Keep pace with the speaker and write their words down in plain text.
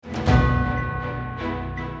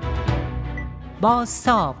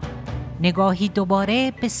بازتاب، نگاهی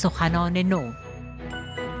دوباره به سخنان نو.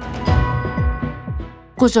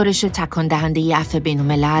 گزارش تکان دهنده عفو بین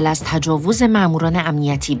الملل از تجاوز ماموران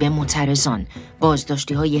امنیتی به معترضان،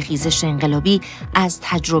 بازداشتی‌های خیزش انقلابی از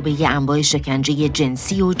تجربه انواع شکنجه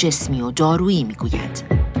جنسی و جسمی و دارویی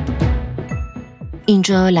میگوید.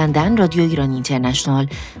 اینجا لندن، رادیو ایران اینترنشنال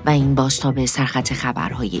و این بازتاب سرخط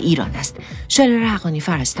خبرهای ایران است. شرر حقانی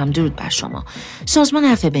فرستم، درود بر شما. سازمان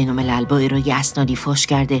عفو بین الملل با ارائه اسنادی فاش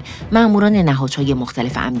کرده ماموران نهادهای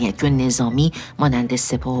مختلف امنیتی و نظامی مانند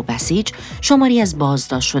سپاه و بسیج شماری از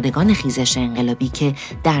بازداشت شدگان خیزش انقلابی که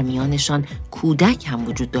در میانشان کودک هم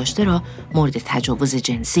وجود داشته را مورد تجاوز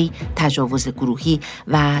جنسی، تجاوز گروهی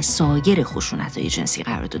و سایر خشونت‌های جنسی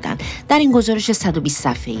قرار دادند. در این گزارش 120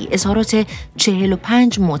 صفحه‌ای اظهارات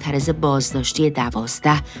 45 معترض بازداشتی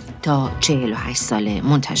 12 تا 48 ساله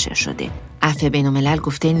منتشر شده. عفو بین الملل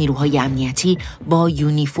گفته نیروهای امنیتی با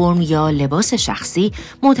یونیفرم یا لباس شخصی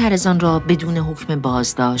معترضان را بدون حکم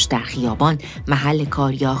بازداشت در خیابان، محل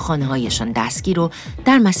کار یا خانه‌هایشان دستگیر و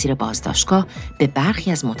در مسیر بازداشتگاه به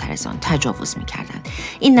برخی از معترضان تجاوز می‌کردند.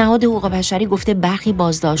 این نهاد حقوق بشری گفته برخی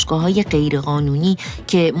بازداشتگاه‌های غیرقانونی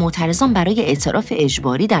که معترضان برای اعتراف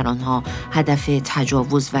اجباری در آنها هدف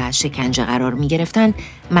تجاوز و شکنجه قرار می‌گرفتند،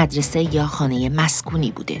 مدرسه یا خانه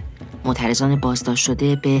مسکونی بوده. معترضان بازداشت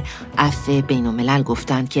شده به عفو بین الملل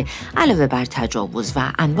گفتند که علاوه بر تجاوز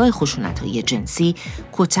و انواع خشونت‌های جنسی،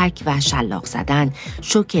 کتک و شلاق زدن،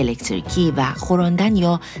 شوک الکتریکی و خوراندن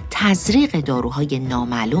یا تزریق داروهای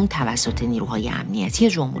نامعلوم توسط نیروهای امنیتی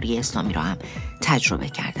جمهوری اسلامی را هم تجربه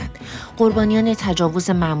کردند. قربانیان تجاوز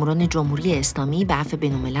ماموران جمهوری اسلامی به عفو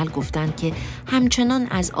بین الملل گفتند که همچنان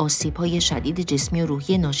از آسیب‌های شدید جسمی و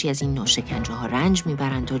روحی ناشی از این نوع شکنجه‌ها رنج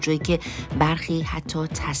می‌برند تا جایی که برخی حتی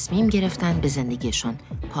تصمیم گرفتند به زندگیشان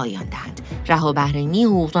پایان دهند. رها بحرینی،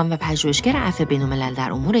 حقوقدان و پژوهشگر عفو بین الملل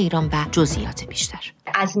در امور ایران و جزئیات بیشتر.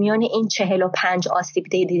 از میان این 45 آسیب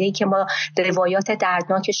دیده‌ای که ما روایات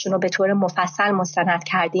دردناکشون رو به طور مفصل مستند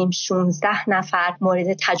کردیم، 16 نفر مورد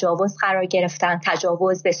تجاوز قرار گرفتن.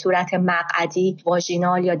 تجاوز به صورت مقعدی،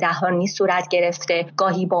 واژینال یا دهانی صورت گرفته،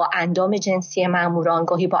 گاهی با اندام جنسی ماموران،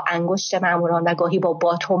 گاهی با انگشت ماموران و گاهی با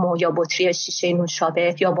باتوم یا بطری شیشه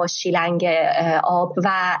نوشابه یا با شیلنگ آب.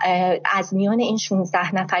 و از میان این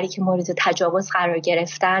 16 نفری که مورد تجاوز قرار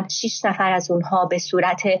گرفتن، 6 نفر از اونها به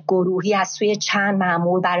صورت گروهی از سوی چند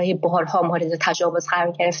مامور برای بارها مورد تجاوز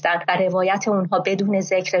قرار گرفتن و روایت اونها بدون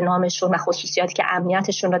ذکر نامشون و خصوصیاتی که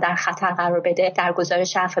امنیتشون رو در خطر قرار بده در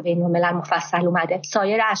گزارش عفو بین الملل مفصل اومده.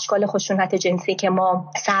 سایر اشکال خشونت جنسی که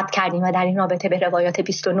ما ثبت کردیم و در این رابطه به روایات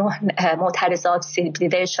 29 معترضات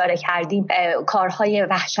دیده اشاره کردیم، کارهای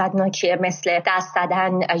وحشتناکی مثل دست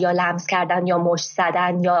زدن یا لمس کردن یا مشت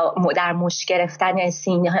زدن یا در مشت گرفتن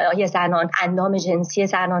سینه‌های زنان، اندام جنسی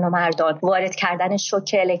زنان و مردان، وارد کردن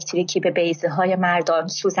شوک الکتریکی به بیضه‌های مردان،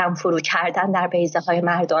 سوزن فرو کردن در بیضه‌های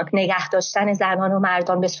مردان، نگه داشتن زنان و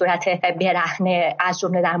مردان به صورت برهنه از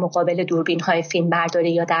جمله در مقابل دوربین‌های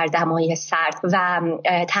فیلمبرداری یا در دمای سرد و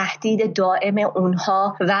تهدید دائم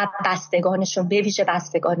اونها و بستگانشون، به ویژه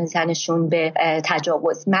بستگان زنشون، به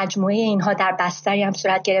تجاوز. مجموعه اینها در بستری هم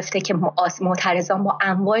صورت گرفته که معترضان با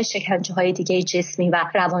انواع شکنجه‌های دیگه جسمی و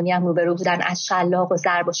روانی هم روبرو بودن، از شلاق و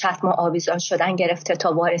ضرب و شتم و آویزان شدن گرفته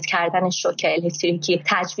تا وارد کردن شوک الکتریکی،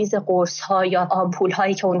 تجویز قرص‌ها یا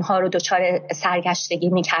آمپول‌هایی که اونها رو دچار سرگشتگی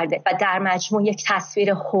می‌کرده و در مجموع یک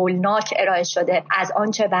تصویر هولناک ارائه شده از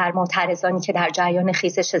آنچه بر معترضانی که در جریان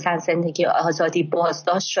خیزش زن زندگی آزادی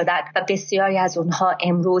بازداشت شدند و بسیاری از اونها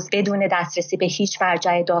امروز بدون دسترسی به هیچ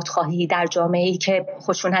مرجع دادخواهی در جامعه‌ای که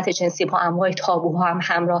خشونت جنسی با انواع تابوها هم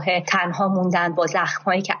همراهه تنها موندن، با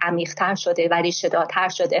زخم‌هایی که عمیق‌تر شده و ریشه‌دارتر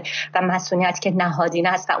شده و مسئولیت که نهادینه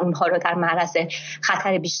است و اونها رو در معرض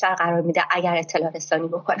خطر بیشتر قرار میده اگر اطلاع رسانی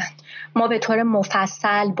بکنن. ما به طور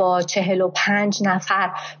مفصل با 45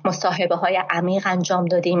 نفر مصاحبه‌های عمیق انجام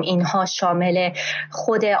دادیم. اینها شامل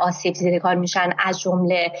خود آسیب دیدگان میشن، از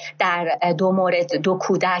جمله در 2 مورد 2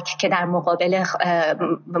 کودک که در مقابل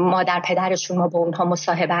مادر پدرشون ما با اونها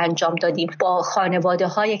مصاحبه انجام دادیم. با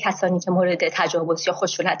خانواده‌های کسانی که مورد تجاوز یا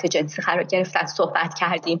خشونت جنسی قرار گرفتن صحبت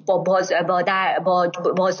کردیم. با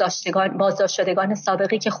بازداشت شدگان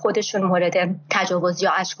سابقی که خودشون مورد تجاوز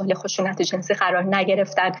یا اشکال خشونت جنسی قرار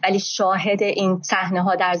نگرفتن ولی شاهد این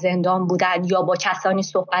صحنه‌ها در زندان بودن یا با کسانی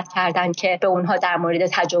صحبت کردن که به اونها در مورد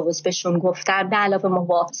تجاوز بهشون گفتن. به علاوه ما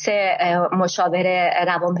با 3 مشاور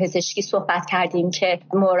روانپزشکی صحبت کردیم که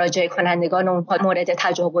مراجعه کنندگان اونها مورد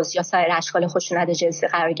تجاوز یا سایر اشکال خشونت جنسی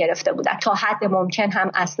قرار گرفته بودن. تا حد ممکن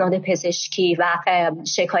هم اسناد پزشکی و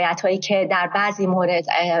شکایت‌هایی که در بعضی مورد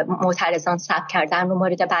معترضان ثبت کردن رو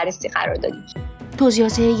مورد بررسی قرار دادیم.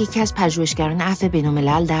 توضیحات یکی از پژوهشگران عفو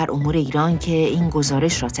بین‌الملل در امور ایران که این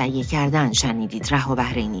گزارش را تهیه کردند شنیدید. رها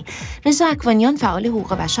بحرینی. رضا اکوانیان فعال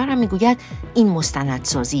حقوق بشر هم میگوید این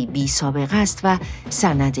مستندسازی بی سابقه است و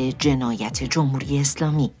سند جنایت جمهوری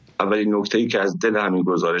اسلامی. اولین نکته‌ای که از دل همین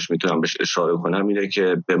گزارش میتونم بهش اشاره کنم اینه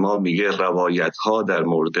که به ما میگه روایت‌ها در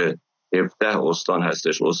مورد 17 استان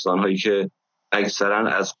هستش، استان‌هایی که اکثرا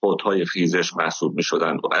از خودهای خیزش محسوب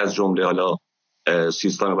می‌شدن و از جمله حالا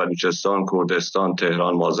سیستان و بلوچستان، کردستان،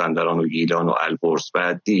 تهران، مازندران و گیلان و البرز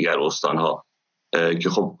و دیگر استان‌ها که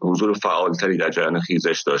خب حضور فعالتری در جریان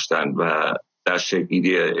خیزش داشتند و در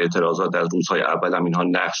شکل‌گیری اعتراضات در روزهای اول هم اینها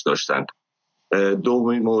نقش داشتند.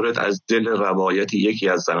 دومین مورد از دل روایت یکی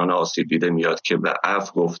از زنان آسیب دیده میاد که به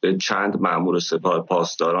عفو گفته چند مأمور سپاه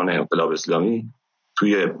پاسداران انقلاب اسلامی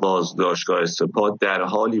توی بازداشتگاه سپاه در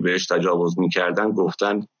حالی بهش تجاوز میکردن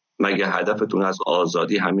گفتن مگه هدفتون از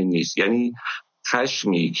آزادی همین نیست؟ یعنی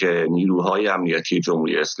خشمی که نیروهای امنیتی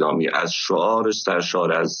جمهوری اسلامی از شعار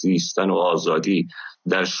سرشار از زیستن و آزادی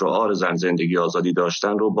در شعار زن زندگی آزادی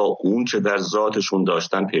داشتن رو با اون چه در ذاتشون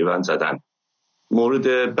داشتن پیوند زدن.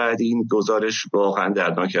 مورد بعدی این گزارش واقعا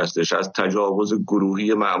دردناک هستش، از تجاوز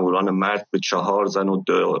گروهی ماموران مرد به 4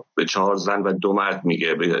 زن و 2 مرد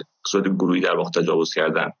میگه، به صورت گروهی در واقع تجاوز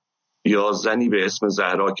کردن. یا زنی به اسم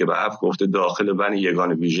زهرا که به عفو گفته داخل ون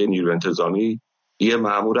یگان ویژه نیروی انتظامی یه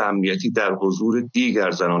مأمور امنیتی در حضور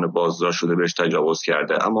دیگر زنان بازداشت شده بهش تجاوز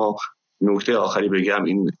کرده. اما نکته آخری بگم،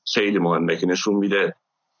 این خیلی مهمه که نشون میده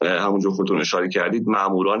همونجور خودتون اشاره کردید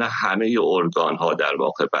ماموران همه ارگان‌ها در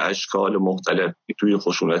واقع به اشکال مختلف توی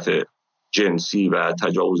خشونت جنسی و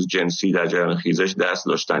تجاوز جنسی در جریان خیزش دست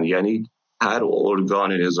داشتن. یعنی هر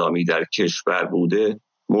ارگان نظامی در کشور بوده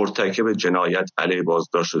مرتکب جنایت علیه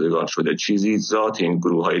بازداشت شدگان شده. چیزی ذات این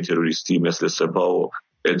گروه‌های تروریستی مثل سپاه و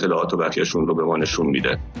اطلاعات و بقیه‌شون رو به ما نشون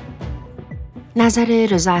میده. نظر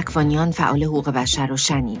رضا اکوانیان فعال حقوق بشر رو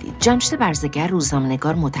شنیدید. جمشید برزگر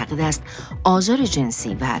روزنامه‌نگار معتقد است آزار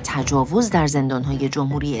جنسی و تجاوز در زندان‌های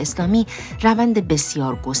جمهوری اسلامی روند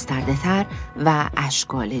بسیار گسترده‌تر و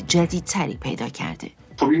اشکال جدیدتری پیدا کرده.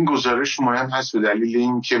 خب این گزارش مهم هست به دلیل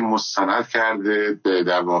اینکه مستند کرده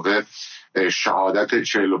در واقع شهادت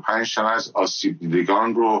 45 تن از آسیب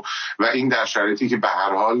دیدگان رو و این در شرایطی که به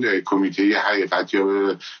هر حال کمیته حقیقت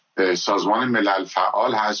یا سازمان ملل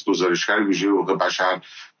فعال هست، گزارشگر ویژه حقوق بشر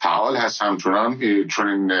فعال هست، همچنان چون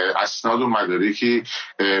این اسناد و مدارکی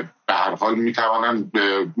به هر حال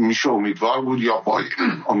میشه امیدوار بود یا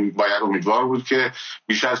باید امیدوار بود که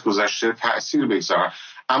بیش از گذشته تأثیر بگذارن.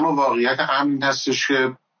 اما واقعیت امر این هستش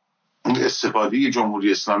که استفاده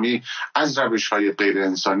جمهوری اسلامی از روش‌های غیر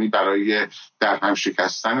انسانی برای در هم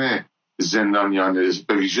شکستن زندانیان،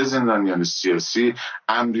 به ویژه زندانیان سیاسی،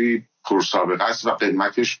 امری پرسابقه است و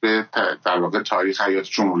قدمتش به در واقع تاریخ حیات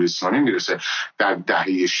جمهوری اسلامی میرسه. در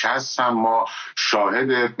دهه 60 هم ما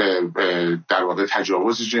شاهد در واقع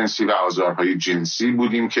تجاوز جنسی و آزارهای جنسی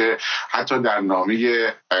بودیم که حتی در نامه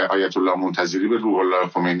آیت الله منتظری به روح الله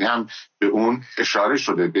خمینی هم به اون اشاره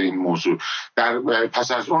شده به این موضوع. در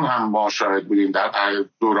پس از اون هم ما شاهد بودیم در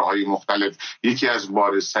دوره‌های مختلف. یکی از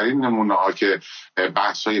بارزترین نمونه‌ها که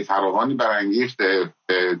بحث‌های فراوانی برانگیخت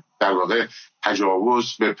در واقع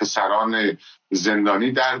تجاوز به پسران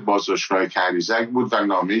زندانی در بازداشتگاه کریزک بود و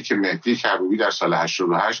نامه‌ای که مهدی کروبی در سال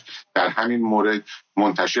 88 در همین مورد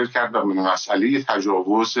منتشر کرد و به مسئله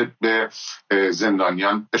تجاوز به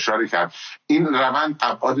زندانیان اشاره کرد. این روند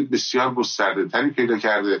ابعاد بسیار گسترده‌تری پیدا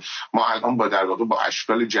کرده. ما الان در واقع با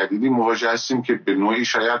اشکال جدیدی مواجه هستیم که به نوعی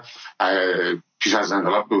شاید پیش از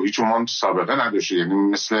انقلاب به هیچ عنوان سابقه نداشته، یعنی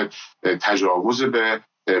مثل تجاوز به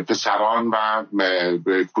پسران و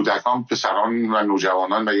کودکان، پسران و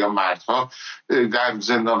نوجوانان و یا مردها در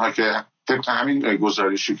زندان‌ها که طبق همین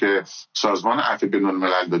گزارشی که سازمان عفو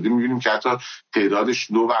بین‌الملل داده می‌بینیم که حتی تعدادش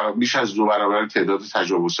بیش از 2 برابر تعداد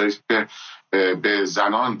تجاوزهایی که به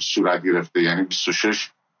زنان صورت گرفته، یعنی 26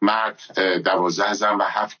 مرد، 12 زن و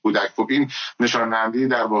 7 کودک. خب این نشان دهنده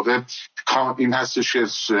در واقع این هستش که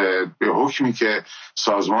به حکمی که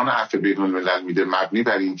سازمان عفو بین‌الملل میده مبنی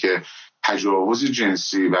بر این که تجاوز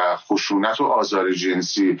جنسی و خشونت و آزار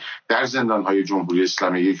جنسی در زندان‌های جمهوری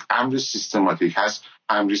اسلامی یک امر سیستماتیک هست،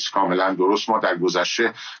 امری کاملا درست. ما در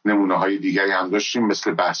گذشته نمونه‌های دیگری هم داشتیم،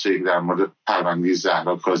 مثل بحثی در مورد پرونده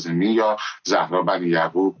زهرا کاظمی یا زهرا بنی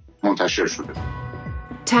یعقوب منتشر شده.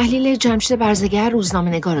 تحلیل جمشید برزگر،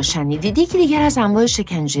 روزنامه‌نگار رو شنیدید. یکی دیگر از انواع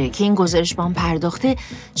شکنجه که این گزارش با هم پرداخته،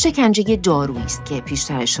 شکنجه دارویی است که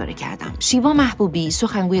پیشتر اشاره کردم. شیوا محبوبی،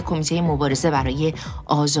 سخنگوی کمیته مبارزه برای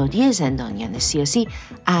آزادی زندانیان سیاسی،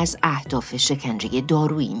 از اهداف شکنجه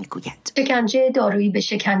دارویی میگوید. شکنجه دارویی به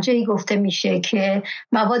شکنجه‌ای گفته میشه که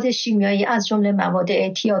مواد شیمیایی از جمله مواد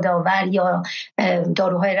اعتیادآور یا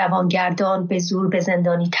داروهای روانگردان به زور به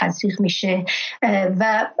زندانی تزریق میشه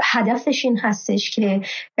و هدفش این هستش که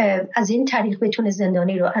از این طریق بتونه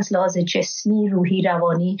زندانی رو از لحاظ جسمی، روحی،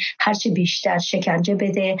 روانی هرچی بیشتر شکنجه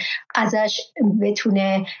بده، ازش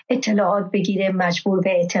بتونه اطلاعات بگیره، مجبور به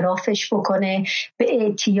اعترافش بکنه، به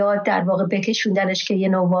اعتیاد در واقع بکشوندنش که یه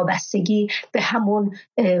نوع وابستگی به همون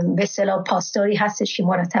به اصطلاح پاسداری هستش که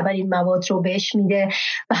مرتبا این مواد رو بهش میده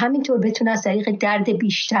و همینطور بتونه از طریق درد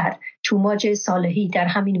بیشتر. توماج صالحی در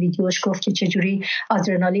همین ویدیوش گفت که چجوری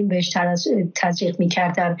آدرنالین بهش تزریق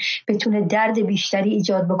میکردن، بتونه درد بیشتری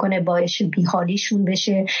ایجاد بکنه، باعث بیحالیشون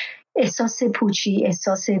بشه، احساس پوچی،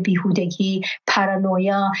 احساس بیهودگی،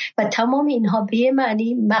 پارانویا و تمام اینها به یه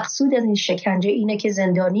معنی مقصود از این شکنجه اینه که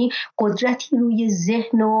زندانی قدرتی روی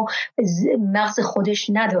ذهن و مغز خودش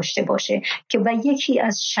نداشته باشه که و یکی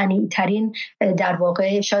از شنیع‌ترین در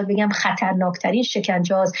واقع شاید بگم خطرناکترین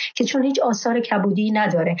شکنجه است که چون هیچ آثار کبودی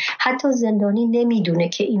نداره. حتی زندانی نمیدونه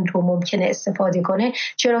که این رو ممکنه استفاده کنه،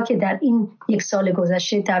 چرا که در این 1 سال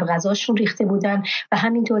گذشته در غذاشون ریخته بودن و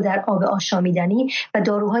همینطور در آب آشامیدنی و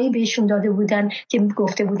داروهایی بهشون داده بودن که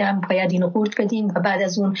گفته بودن باید اینو قورت بدیم و بعد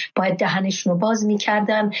از اون باید دهنشون رو باز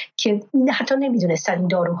میکردن که حتی نمیدونستن این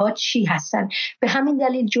داروها چی هستن. به همین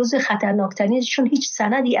دلیل جزء خطرناکترینشون هیچ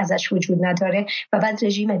سندی ازش وجود نداره و بعد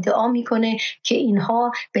رژیم ادعا میکنه که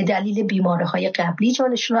اینها به دلیل بیماری‌های قبلی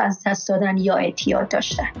جانشون رو از دست دادن یا اعتیاد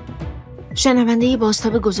داشتن. شنونده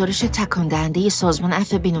بازتاب گزارش تکان دهنده سازمان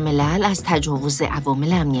عفو بین الملل از تجاوز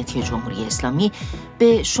عوامل امنیتی جمهوری اسلامی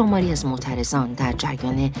به شماری از معترضان در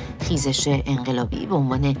جریان خیزش انقلابی به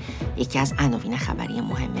عنوان یکی از عناوین خبری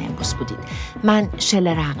مهم امروز بودید. من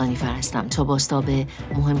شلر حقانی هستم تا بازتاب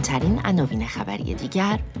مهمترین عناوین خبری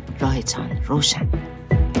دیگر. راهتان روشن.